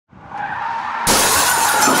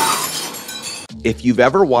If you've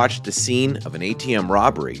ever watched a scene of an ATM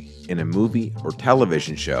robbery in a movie or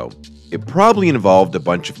television show, it probably involved a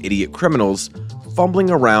bunch of idiot criminals fumbling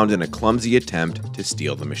around in a clumsy attempt to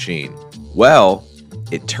steal the machine. Well,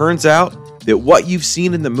 it turns out that what you've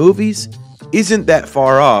seen in the movies isn't that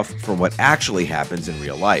far off from what actually happens in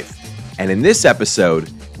real life. And in this episode,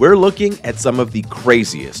 we're looking at some of the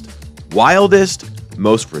craziest, wildest,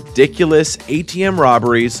 most ridiculous ATM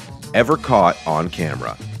robberies ever caught on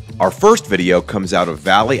camera. Our first video comes out of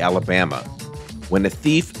Valley, Alabama, when a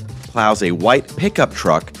thief plows a white pickup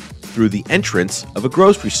truck through the entrance of a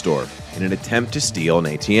grocery store in an attempt to steal an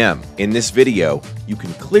ATM. In this video, you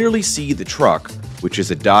can clearly see the truck, which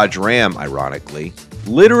is a Dodge Ram ironically,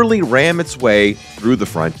 literally ram its way through the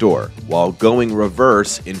front door while going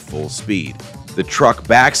reverse in full speed. The truck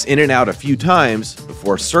backs in and out a few times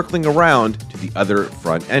before circling around to the other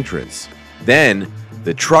front entrance. Then,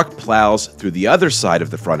 the truck plows through the other side of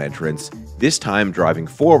the front entrance, this time driving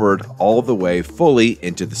forward all the way fully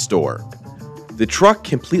into the store. The truck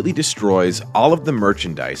completely destroys all of the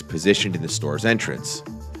merchandise positioned in the store's entrance.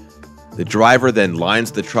 The driver then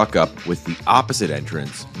lines the truck up with the opposite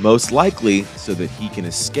entrance, most likely so that he can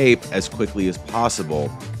escape as quickly as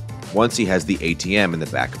possible once he has the ATM in the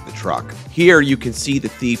back of the truck. Here you can see the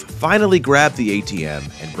thief finally grab the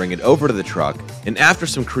ATM and bring it over to the truck, and after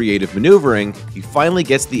some creative maneuvering, he finally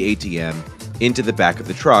gets the ATM into the back of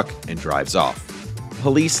the truck and drives off.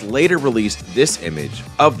 Police later released this image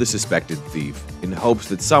of the suspected thief in hopes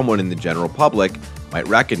that someone in the general public might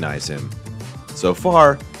recognize him. So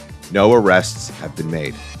far, no arrests have been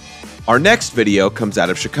made. Our next video comes out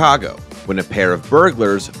of Chicago, when a pair of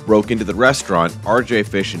burglars broke into the restaurant RJ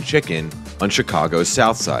Fish and Chicken on Chicago's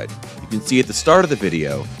South Side. You can see at the start of the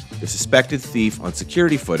video, the suspected thief on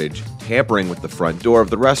security footage tampering with the front door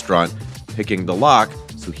of the restaurant, picking the lock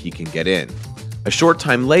so he can get in. A short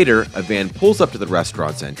time later, a van pulls up to the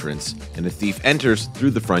restaurant's entrance, and the thief enters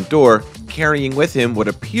through the front door, carrying with him what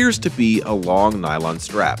appears to be a long nylon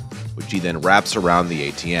strap, which he then wraps around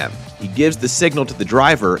the ATM. He gives the signal to the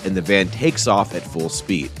driver, and the van takes off at full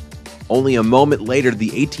speed. Only a moment later, the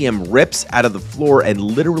ATM rips out of the floor and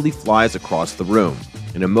literally flies across the room.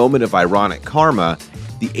 In a moment of ironic karma,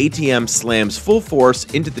 the ATM slams full force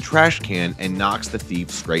into the trash can and knocks the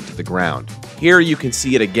thief straight to the ground. Here you can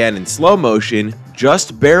see it again in slow motion,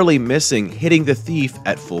 just barely missing hitting the thief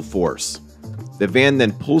at full force. The van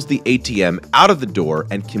then pulls the ATM out of the door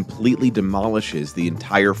and completely demolishes the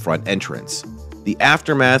entire front entrance. The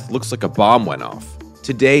aftermath looks like a bomb went off.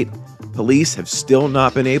 To date, police have still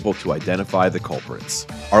not been able to identify the culprits.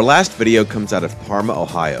 Our last video comes out of Parma,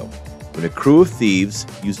 Ohio, when a crew of thieves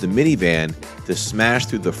used a minivan to smash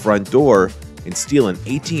through the front door and steal an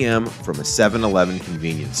ATM from a 7-Eleven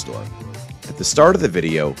convenience store. At the start of the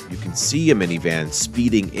video, you can see a minivan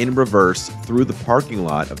speeding in reverse through the parking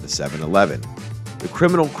lot of the 7-Eleven. The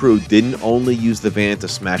criminal crew didn't only use the van to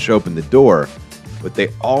smash open the door, but they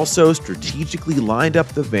also strategically lined up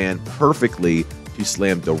the van perfectly to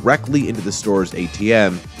slam directly into the store's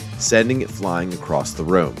ATM, sending it flying across the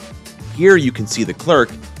room. Here you can see the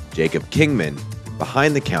clerk, Jacob Kingman,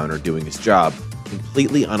 behind the counter doing his job,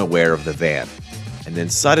 completely unaware of the van. And then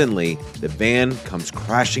suddenly, the van comes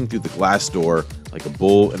crashing through the glass door like a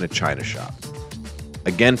bull in a china shop.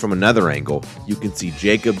 Again, from another angle, you can see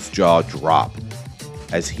Jacob's jaw drop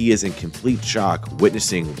as he is in complete shock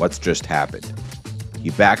witnessing what's just happened. He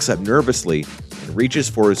backs up nervously and reaches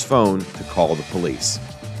for his phone to call the police.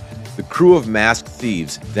 The crew of masked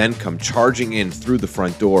thieves then come charging in through the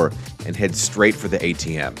front door and head straight for the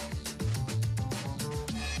ATM.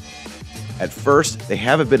 At first, they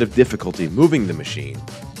have a bit of difficulty moving the machine,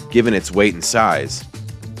 given its weight and size.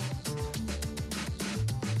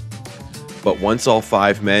 But once all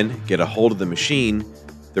 5 men get a hold of the machine,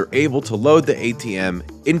 they're able to load the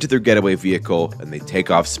ATM into their getaway vehicle and they take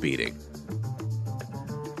off speeding.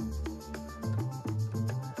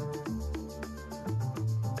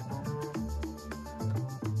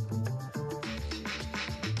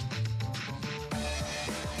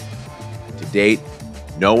 To date,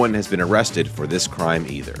 no one has been arrested for this crime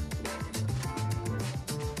either.